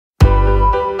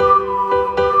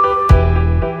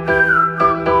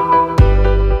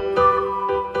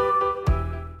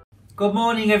Good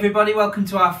morning, everybody. Welcome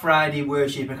to our Friday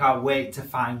worship. I can't wait to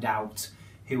find out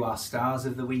who our stars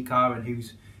of the week are and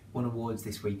who's won awards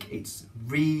this week. It's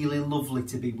really lovely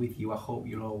to be with you. I hope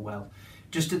you're all well.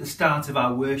 Just at the start of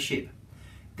our worship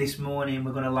this morning,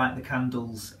 we're going to light the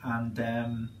candles,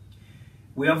 and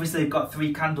we obviously have got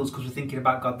 3 candles because we're thinking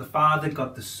about God the Father,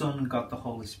 God the Son, and God the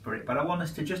Holy Spirit. But I want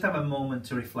us to just have a moment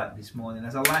to reflect this morning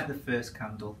as I light the first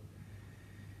candle.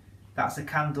 That's a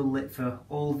candle lit for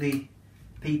all the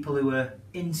people who are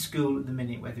in school at the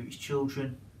minute, whether it's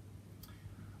children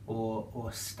or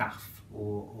staff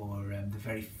or the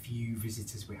very few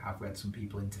visitors we have. We had some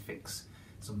people in to fix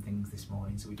some things this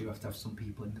morning, so we do have to have some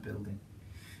people in the building.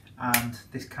 And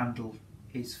this candle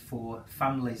is for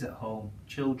families at home,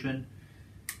 children,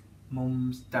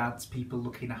 mums, dads, people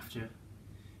looking after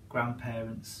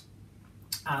grandparents.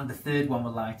 And the third one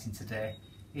we're lighting today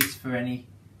is for any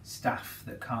staff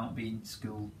that can't be in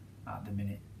school at the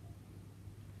minute.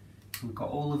 We've got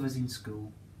all of us in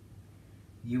school,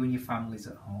 you and your families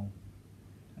at home,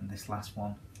 and this last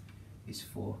one is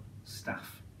for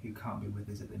staff who can't be with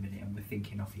us at the minute, and we're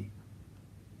thinking of you.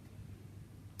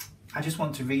 I just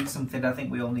want to read something I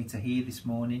think we all need to hear this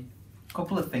morning. A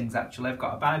couple of things actually. I've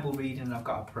got a Bible reading and I've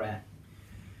got a prayer.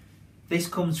 This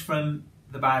comes from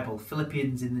the Bible,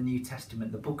 Philippians in the New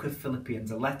Testament, the book of Philippians,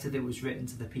 a letter that was written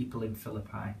to the people in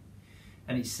Philippi.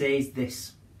 And it says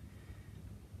this: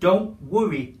 "Don't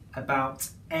worry about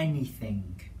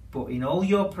anything, but in all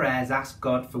your prayers ask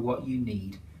God for what you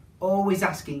need, always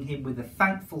asking him with a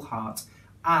thankful heart,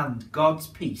 and God's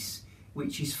peace,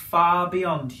 which is far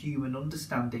beyond human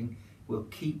understanding, will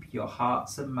keep your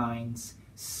hearts and minds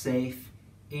safe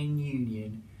in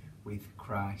union with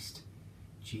Christ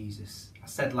Jesus." I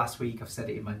said last week, I've said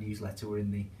it in my newsletter, we're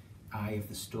in the eye of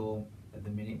the storm at the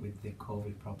minute with the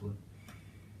COVID problem.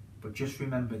 But just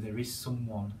remember, there is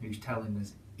someone who's telling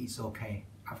us it's okay,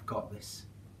 I've got this,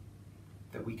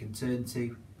 that we can turn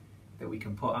to, that we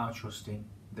can put our trust in,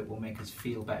 that will make us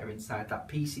feel better inside. That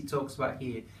peace it talks about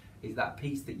here is that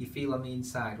peace that you feel on the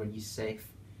inside when you're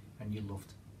safe and you're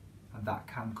loved. And that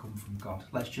can come from God.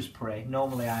 Let's just pray.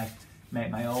 Normally I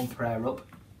make my own prayer up.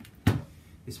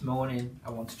 This morning I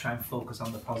want to try and focus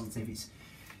on the positive.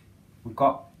 We've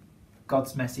got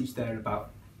God's message there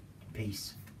about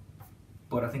peace.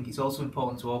 But I think it's also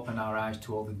important to open our eyes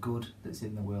to all the good that's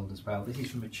in the world as well. This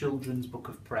is from a children's book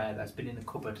of prayer that's been in the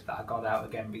cupboard that I got out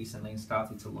again recently and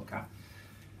started to look at.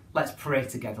 Let's pray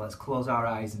together. Let's close our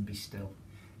eyes and be still.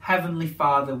 Heavenly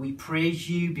Father, we praise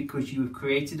you because you have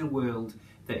created a world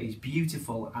that is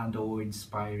beautiful and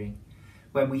awe-inspiring.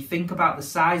 When we think about the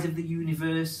size of the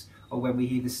universe, or when we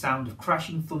hear the sound of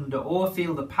crashing thunder, or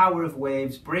feel the power of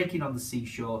waves breaking on the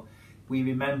seashore, we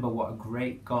remember what a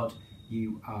great God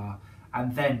you are.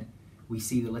 And then we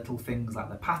see the little things like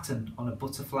the pattern on a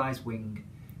butterfly's wing,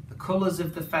 the colours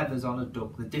of the feathers on a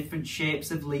duck, the different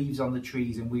shapes of leaves on the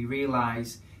trees, and we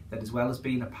realise that as well as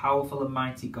being a powerful and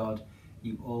mighty God,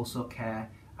 you also care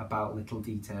about little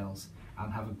details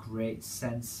and have a great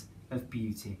sense of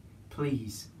beauty.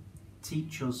 Please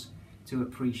teach us to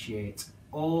appreciate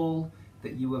all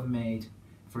that you have made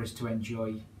for us to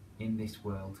enjoy in this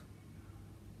world.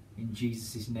 In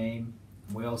Jesus' name,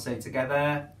 we all say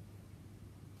together,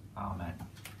 Amen.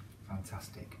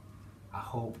 Fantastic. I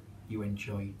hope you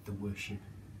enjoyed the worship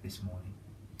this morning.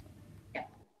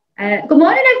 Good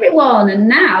morning, everyone. And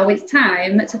now it's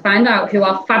time to find out who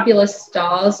our fabulous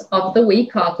stars of the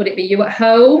week are. Could it be you at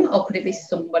home or could it be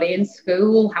somebody in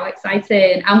school? How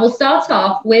exciting. And we'll start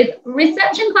off with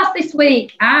reception class this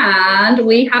week. And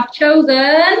we have chosen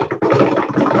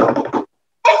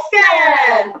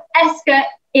Esker. Esker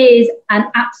is an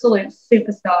absolute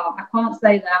superstar. I can't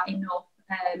say that enough.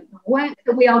 The work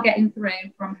that we are getting through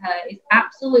from her is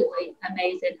absolutely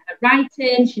amazing. Her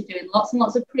writing, she's doing lots and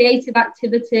lots of creative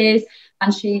activities,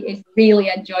 and she is really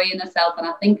enjoying herself. And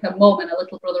I think her mum and her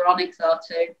little brother Onyx are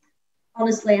too.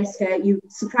 Honestly, Esker, you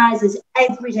surprise us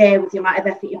every day with the amount of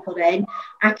effort you put in.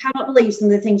 I cannot believe some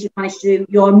of the things you've managed to do.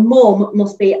 Your mum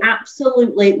must be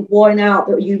absolutely worn out,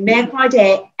 but you make my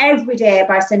day every day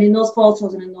by sending those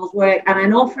photos and in those work. And I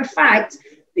know for a fact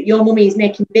that your mummy is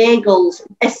making bagels,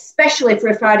 especially for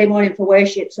a Friday morning for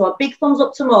worship. So a big thumbs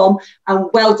up to mum, and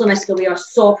well done, Esker. We are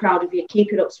so proud of you.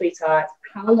 Keep it up, sweetheart.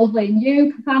 How lovely. And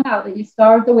you can find out that you're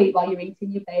star of the week while you're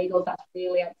eating your bagels. That's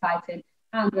really exciting.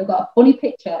 And we've got a funny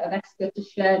picture of Esker to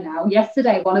share now.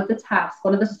 Yesterday, one of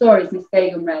the stories Miss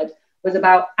Fagan read was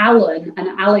about Alan,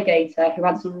 an alligator who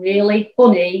had some really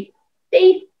funny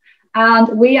teeth.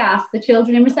 And we asked the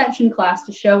children in reception class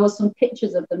to show us some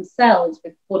pictures of themselves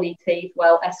with funny teeth.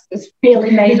 Well, Esker's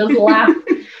really made us laugh.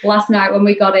 last night when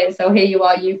we got it. So here you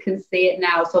are, you can see it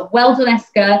now. So well done,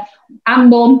 Esker, and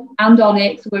Mum, and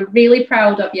Onyx. We're really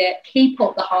proud of you. Keep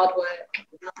up the hard work.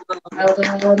 Well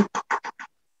done.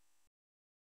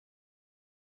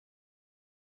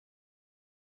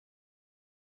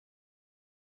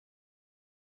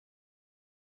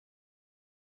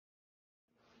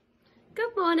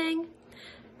 Good morning.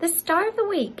 The star of the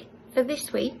week for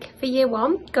this week, for year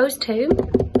 1, goes to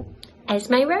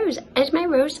Esme Rose. Esme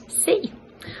Rose C.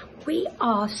 We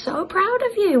are so proud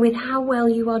of you with how well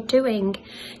you are doing.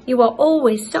 You are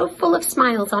always so full of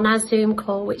smiles on our Zoom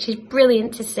call, which is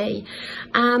brilliant to see.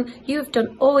 You've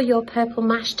done all your Purple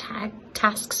Mash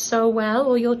tasks so well,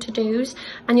 all your to-dos,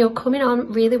 and you're coming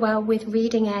on really well with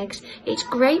reading eggs. It's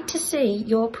great to see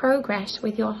your progress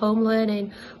with your home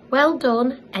learning. Well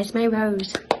done, Esme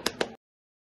Rose.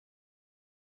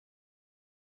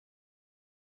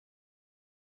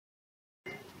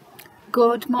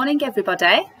 Good morning,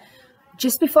 everybody.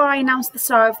 Just before I announce the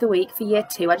star of the week for year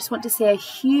 2, I just want to say a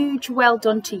huge well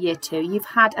done to year 2. You've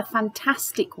had a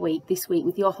fantastic week this week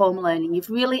with your home learning. You've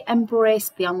really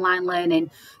embraced the online learning.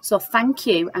 So thank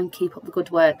you and keep up the good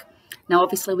work. Now,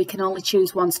 obviously, we can only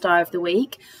choose one star of the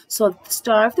week. So the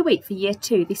star of the week for year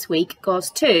 2 this week goes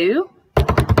to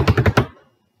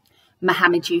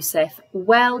Mohammed Yusuf.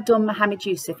 Well done, Mohammed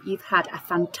Yusuf. You've had a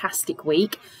fantastic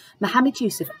week. Mohammed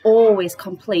Yusuf always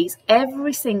completes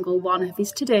every single one of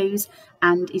his to-dos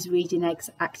and his reading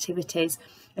eggs activities,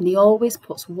 and he always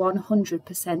puts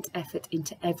 100% effort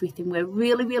into everything. We're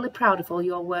really, really proud of all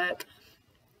your work.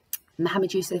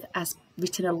 Mohammed Yusuf has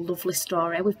written a lovely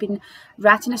story. We've been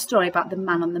writing a story about the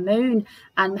man on the moon,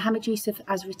 and Mohammed Yusuf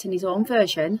has written his own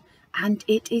version, and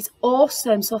it is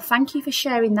awesome. So thank you for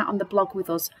sharing that on the blog with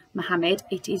us, Mohammed.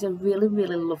 It is a really,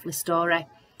 really lovely story.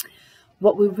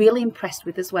 What we're really impressed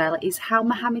with as well is how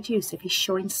Mohammed Yusuf is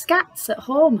showing scats at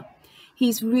home.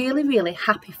 He's really, really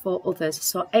happy for others.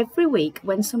 So every week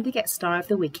when somebody gets star of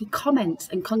the week, he comments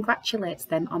and congratulates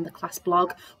them on the class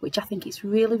blog, which I think is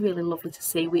really, really lovely to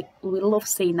see. We love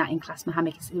seeing that in class,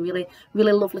 Mohammed. It's a really,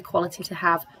 really lovely quality to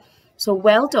have. So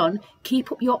well done.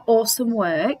 Keep up your awesome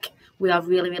work. We are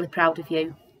really, really proud of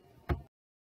you.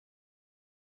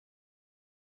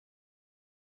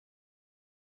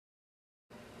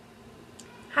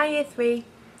 Hi Year 3.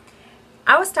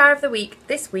 Our star of the week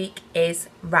this week is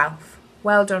Ralph.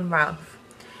 Well done, Ralph.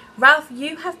 Ralph,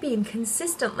 you have been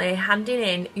consistently handing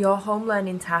in your home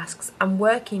learning tasks and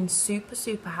working super,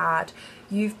 super hard.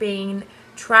 You've been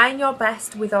trying your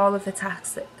best with all of the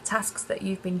tasks that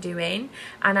you've been doing,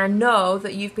 and I know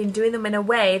that you've been doing them in a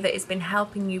way that has been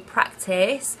helping you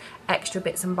practice extra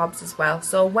bits and bobs as well.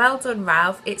 So well done,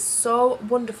 Ralph. It's so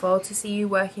wonderful to see you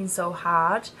working so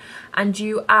hard, and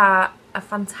you are a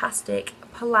fantastic,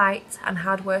 polite and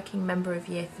hard-working member of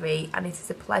Year 3, and it is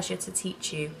a pleasure to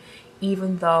teach you,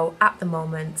 even though at the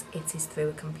moment it is through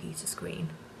a computer screen.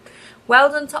 Well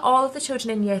done to all of the children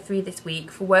in Year 3 this week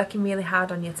for working really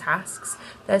hard on your tasks.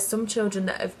 There's some children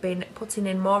that have been putting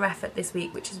in more effort this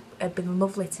week, which has been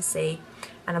lovely to see,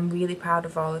 and I'm really proud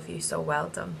of all of you, so well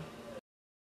done.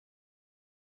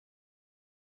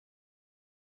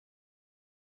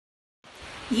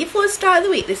 Year 4 star of the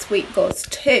week this week goes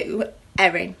to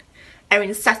Erin.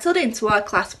 Erin settled into our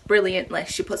class brilliantly.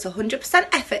 She puts 100%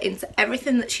 effort into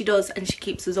everything that she does, and she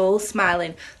keeps us all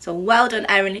smiling. So well done,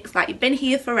 Erin. It's like you've been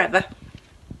here forever.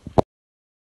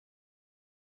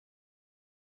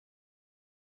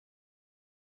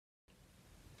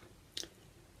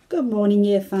 Good morning,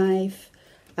 Year 5.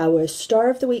 Our star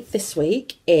of the week this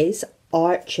week is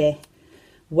Archie.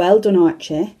 Well done,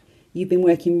 Archie. You've been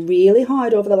working really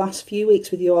hard over the last few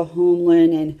weeks with your home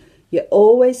learning. You're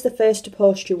always the first to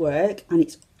post your work, and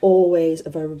it's always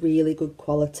of a really good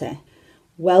quality.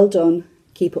 Well done.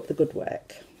 Keep up the good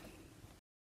work.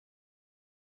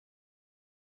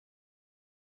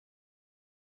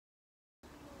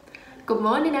 Good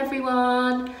morning,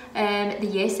 everyone. The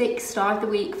Year 6 star of the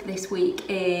week for this week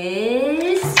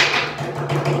is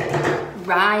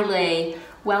Riley.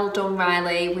 Well done,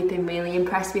 Riley. We've been really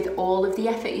impressed with all of the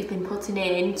effort you've been putting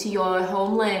into your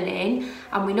home learning,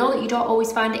 and we know that you don't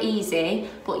always find it easy,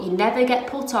 but you never get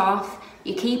put off.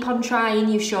 You keep on trying.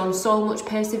 You've shown so much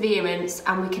perseverance,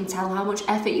 and we can tell how much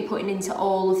effort you're putting into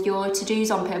all of your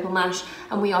to-dos on Purple Mash,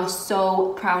 and we are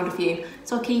so proud of you.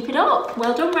 So keep it up.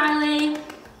 Well done, Riley.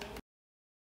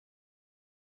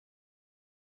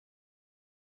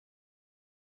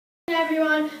 Hello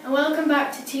everyone, and welcome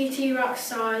back to TT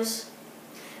Rockstars.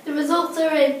 The results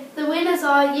are in. The winners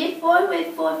are Year 4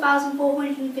 with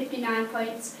 4,459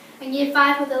 points and Year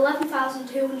 5 with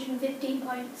 11,215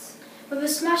 points. with a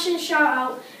smashing shout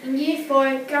out in Year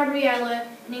 4, Gabriella,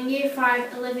 and in Year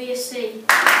 5, Olivia C.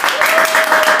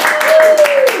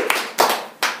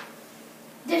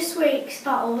 This week's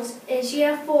battles is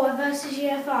Year 4 versus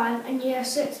Year 5 and Year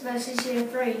 6 versus Year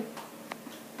 3.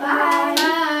 Bye.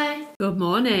 Bye. Good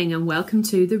morning and welcome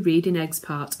to the Reading Eggs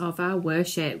part of our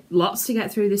worship. Lots to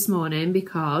get through this morning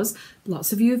because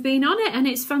lots of you have been on it, and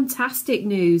it's fantastic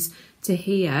news to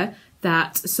hear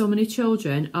that so many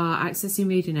children are accessing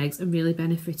Reading Eggs and really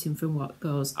benefiting from what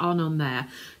goes on there.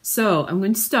 So I'm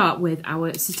going to start with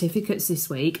our certificates this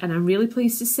week, and I'm really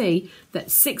pleased to see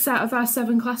that 6 out of our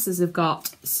 7 classes have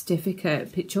got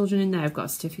children in there have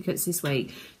got certificates this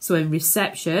week. So in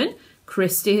reception,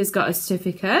 Christy has got a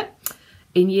certificate.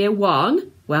 In Year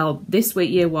 1, well, this week,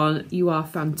 Year 1, you are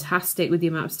fantastic with the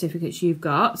amount of certificates you've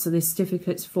got. So there's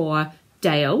certificates for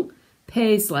Dale,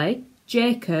 Paisley,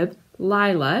 Jacob,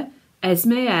 Lila,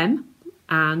 Esme M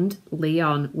and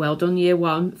Leon. Well done, Year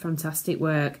 1. Fantastic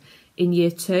work. In Year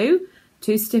 2,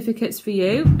 2 certificates for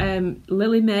you,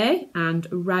 Lily May and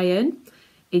Ryan.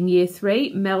 In Year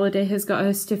 3, Melody has got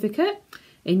her certificate.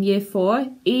 In Year 4,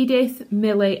 Edith,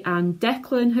 Millie and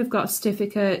Declan have got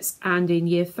certificates. And in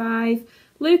Year 5,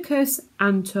 Lucas,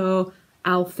 Anto,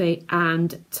 Alfie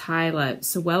and Tyler.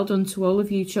 So well done to all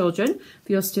of you children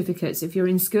for your certificates. If you're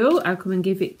in school, I'll come and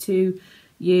give it to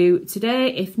you today.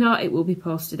 If not, it will be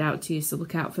posted out to you, so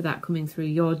look out for that coming through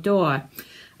your door.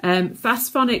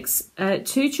 Fast Phonics,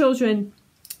 2 children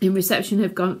in reception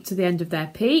have gone to the end of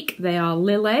their peak. They are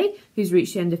Lily, who's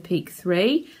reached the end of peak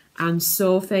 3, and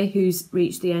Sophie, who's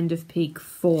reached the end of peak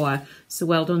 4. So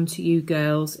well done to you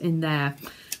girls in there.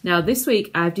 Now this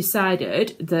week I've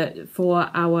decided that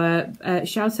for our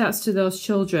shout outs to those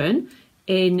children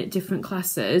in different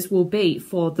classes will be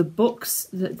for the books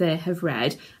that they have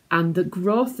read and the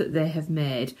growth that they have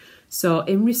made. So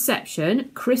in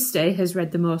reception, Christy has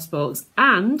read the most books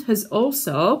and has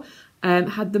also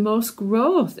had the most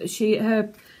growth. Her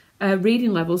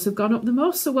reading levels have gone up the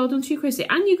most, so well done to you, Christy.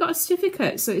 And you got a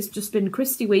certificate, so it's just been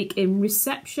Christy week in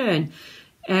reception.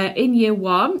 In Year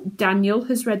 1, Daniel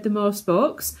has read the most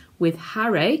books, with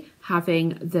Harry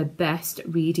having the best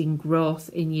reading growth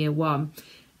in Year 1.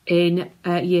 In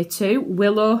Year 2,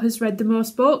 Willow has read the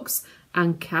most books,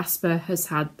 and Casper has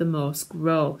had the most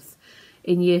growth.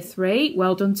 In Year 3,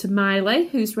 well done to Miley,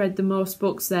 who's read the most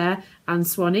books there, and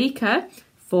Swanika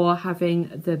for having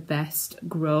the best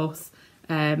growth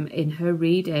in her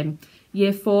reading.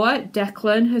 Year 4,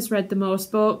 Declan has read the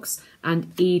most books,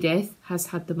 and Edith has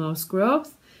had the most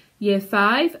growth. Year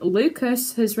 5,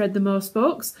 Lucas has read the most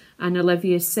books, and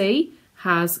Olivia C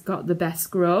has got the best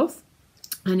growth.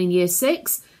 And in Year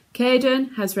 6,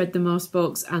 Caden has read the most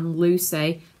books, and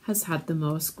Lucy has had the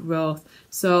most growth.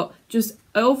 So just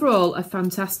overall a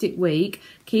fantastic week.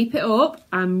 Keep it up.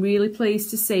 I'm really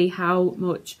pleased to see how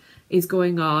much is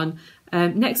going on.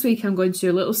 Next week I'm going to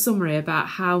do a little summary about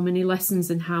how many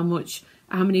lessons and how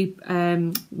many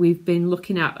we've been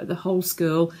looking at the whole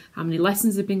school, how many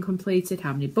lessons have been completed,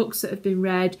 how many books that have been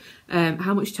read,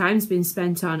 how much time's been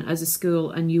spent on as a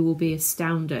school, and you will be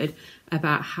astounded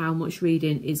about how much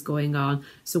reading is going on.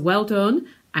 So well done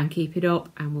and keep it up,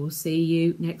 and we'll see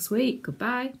you next week.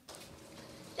 Goodbye.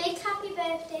 Big happy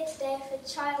birthday today for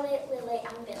Charlie, Lily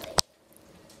and Billy.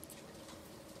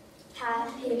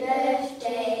 Happy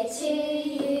birthday to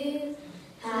you.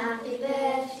 Happy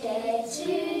birthday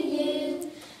to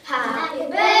you. Happy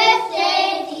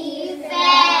birthday, dear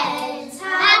friends.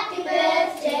 Happy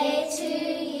birthday to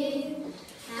you.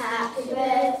 Happy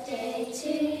birthday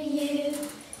to you.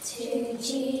 To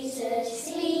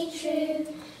Jesus be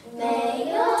true. May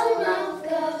your love,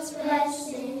 God's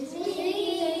blessings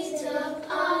be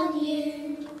upon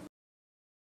you.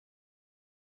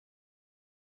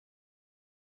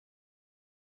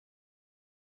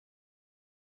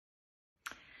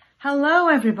 Hello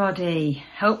everybody,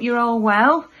 hope you're all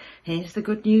well. Here's the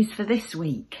good news for this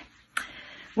week.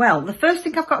 Well, the first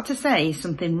thing I've got to say is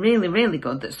something really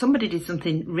good, that somebody did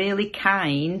something really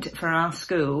kind for our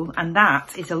school, and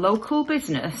that is a local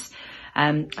business,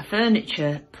 a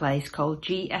furniture place called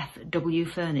GFW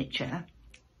Furniture,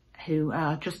 who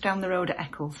are just down the road at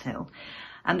Eccleshill.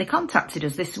 And they contacted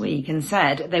us this week and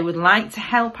said they would like to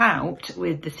help out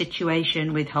with the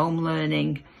situation with home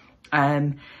learning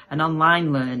and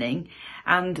online learning,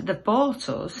 and they bought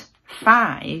us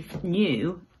 5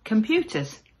 new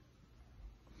computers.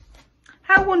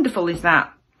 How wonderful is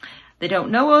that? They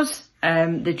don't know us,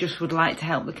 they just would like to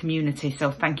help the community.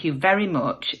 So thank you very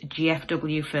much,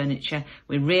 GFW Furniture.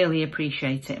 We really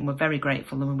appreciate it and we're very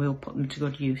grateful, and we will put them to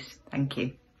good use. Thank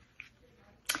you.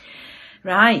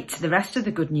 Right, the rest of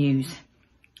the good news.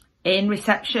 In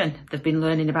reception, they've been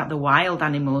learning about the wild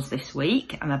animals this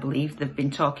week, and I believe they've been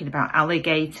talking about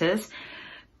alligators,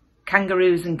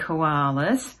 kangaroos and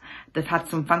koalas. They've had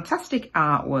some fantastic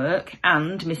artwork,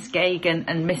 and Miss Gagan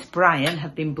and Miss Bryan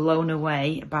have been blown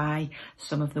away by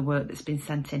some of the work that's been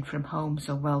sent in from home.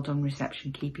 So well done,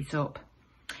 reception, keep it up.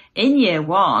 In year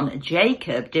 1,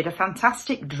 Jacob did a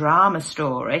fantastic drama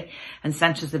story and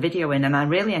sent us the video in, and I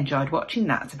really enjoyed watching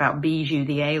that. It's about Bijou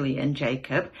the alien,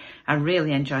 Jacob. I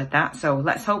really enjoyed that. So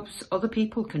let's hope other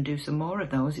people can do some more of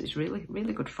those. It was really,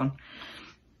 really good fun.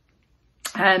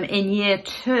 In year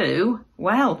 2,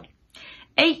 well,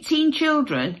 18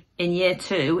 children in year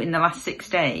 2 in the last 6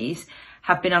 days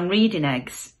have been on reading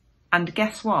eggs. And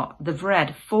guess what? They've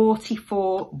read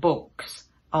 44 books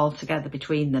altogether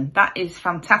between them. That is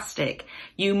fantastic.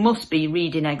 You must be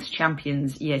reading eggs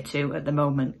champions year 2 at the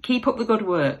moment. Keep up the good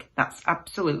work. That's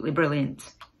absolutely brilliant.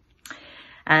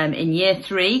 In year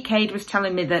 3, Cade was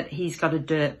telling me that he's got a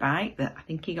dirt bike that I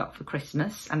think he got for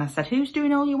Christmas. And I said, who's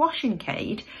doing all your washing,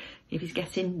 Cade, if he's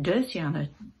getting dirty on a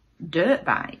dirt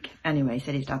bike? Anyway, he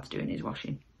said his dad's doing his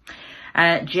washing.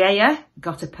 Jaya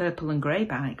got a purple and grey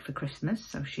bike for Christmas,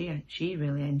 so she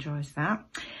really enjoys that.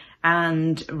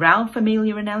 And Ralph,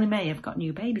 Amelia and Ellie Mae have got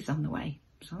new babies on the way.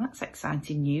 So that's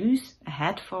exciting news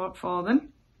ahead for them.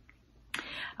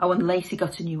 Oh, and Lacey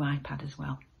got a new iPad as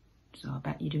well. So I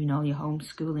bet you're doing all your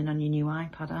homeschooling on your new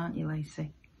iPad, aren't you,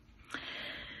 Lacey?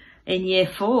 In year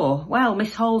 4, well,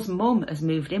 Miss Hall's mum has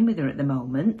moved in with her at the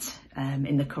moment,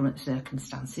 in the current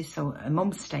circumstances. So her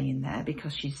mum's staying there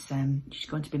because she's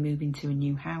going to be moving to a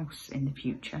new house in the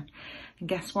future. And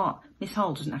guess what? Miss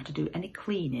Hall doesn't have to do any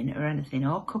cleaning or anything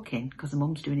or cooking because her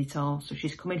mum's doing it all. So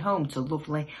she's coming home to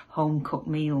lovely home-cooked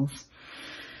meals.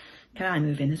 Can I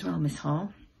move in as well, Miss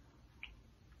Hall?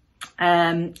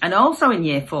 And also in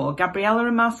year 4, Gabriella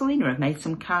and Marcelina have made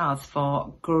some cards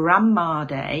for Grandma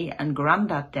Day and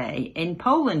Grandad Day in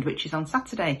Poland, which is on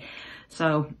Saturday.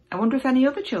 So I wonder if any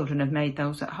other children have made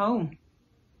those at home.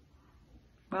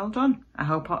 Well done. I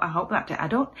hope that day.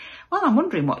 I'm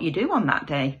wondering what you do on that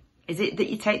day. Is it that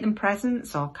you take them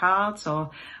presents or cards,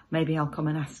 or maybe I'll come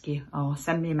and ask you, or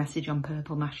send me a message on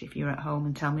Purple Mash if you're at home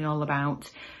and tell me all about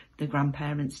the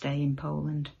Grandparents' Day in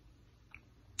Poland.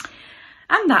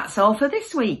 And that's all for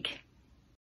this week.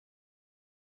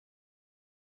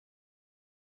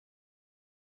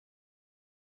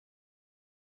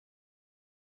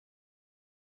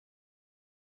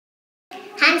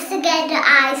 Hands together,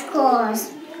 eyes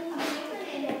closed.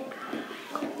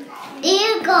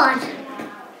 Dear God,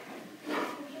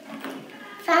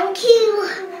 thank you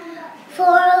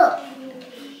for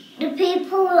the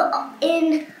people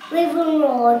in Riven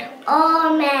Road.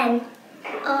 Amen.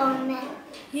 Amen.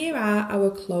 Here are our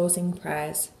closing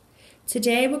prayers.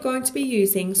 Today we're going to be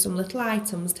using some little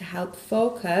items to help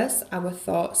focus our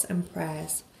thoughts and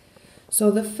prayers.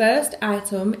 So the first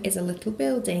item is a little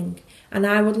building, and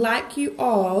I would like you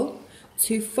all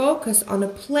to focus on a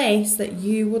place that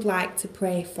you would like to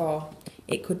pray for.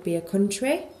 It could be a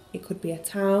country, it could be a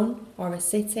town or a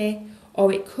city,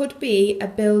 or it could be a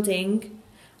building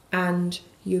and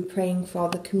you praying for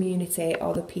the community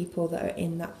or the people that are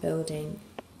in that building.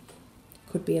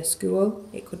 Could be a school,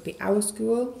 it could be our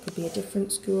school, it could be a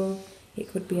different school,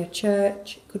 it could be a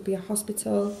church, it could be a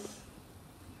hospital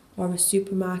or a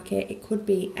supermarket, it could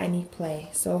be any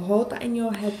place. So hold that in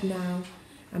your head now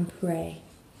and pray.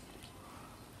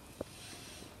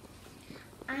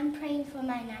 I'm praying for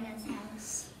my Nana's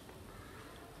house.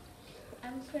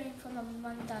 I'm praying for my mum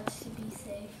and dad to be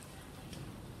safe.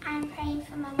 I'm praying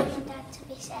for my mum and dad to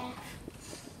be safe.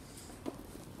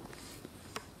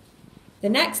 The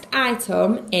next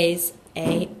item is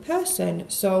a person.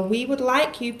 So we would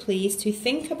like you please to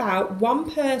think about one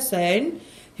person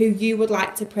who you would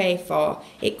like to pray for.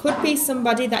 It could be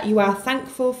somebody that you are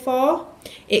thankful for.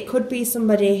 It could be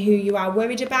somebody who you are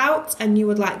worried about and you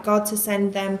would like God to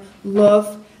send them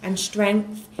love and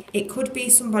strength. It could be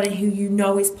somebody who you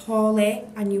know is poorly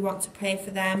and you want to pray for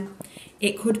them.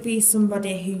 It could be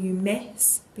somebody who you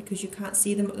miss because you can't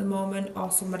see them at the moment, or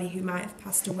somebody who might have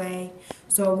passed away.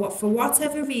 So for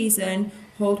whatever reason,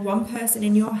 hold one person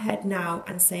in your head now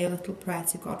and say a little prayer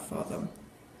to God for them.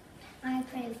 I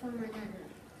pray for my Nana.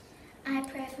 I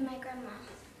pray for my grandma.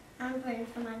 I'm praying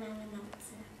for my Nana and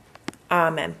Nancy.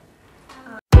 Amen.